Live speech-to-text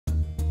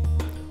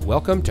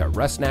Welcome to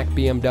Rusnak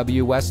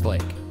BMW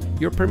Westlake,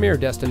 your premier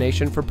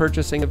destination for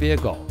purchasing a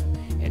vehicle.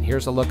 And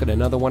here's a look at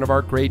another one of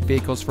our great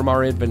vehicles from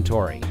our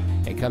inventory.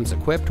 It comes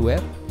equipped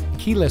with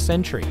keyless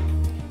entry,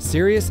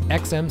 Sirius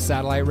XM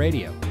satellite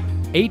radio,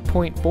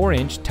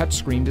 8.4-inch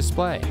touchscreen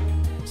display,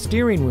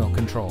 steering wheel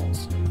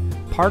controls,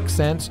 Park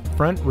Sense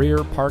front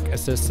rear park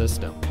assist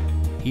system,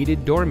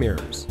 heated door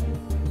mirrors,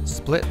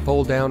 split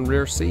fold-down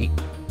rear seat,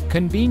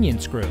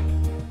 convenience group,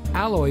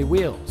 alloy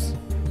wheels,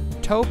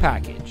 tow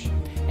package,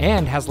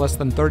 and has less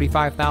than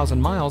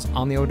 35,000 miles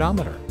on the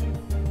odometer.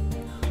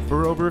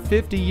 For over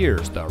 50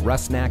 years, the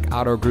Rusnak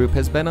Auto Group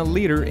has been a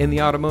leader in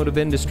the automotive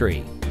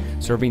industry,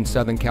 serving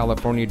Southern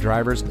California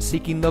drivers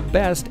seeking the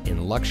best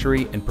in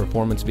luxury and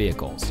performance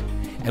vehicles.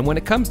 And when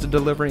it comes to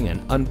delivering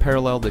an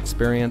unparalleled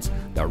experience,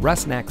 the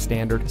Rusnak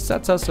standard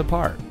sets us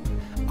apart.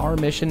 Our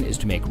mission is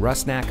to make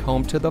Rusnak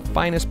home to the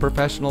finest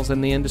professionals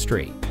in the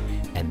industry,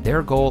 and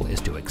their goal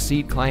is to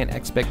exceed client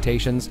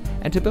expectations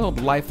and to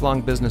build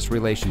lifelong business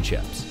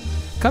relationships.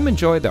 Come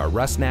enjoy the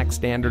Rusnak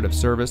standard of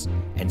service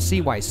and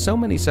see why so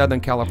many Southern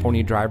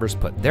California drivers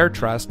put their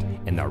trust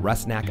in the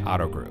Rusnak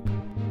Auto Group.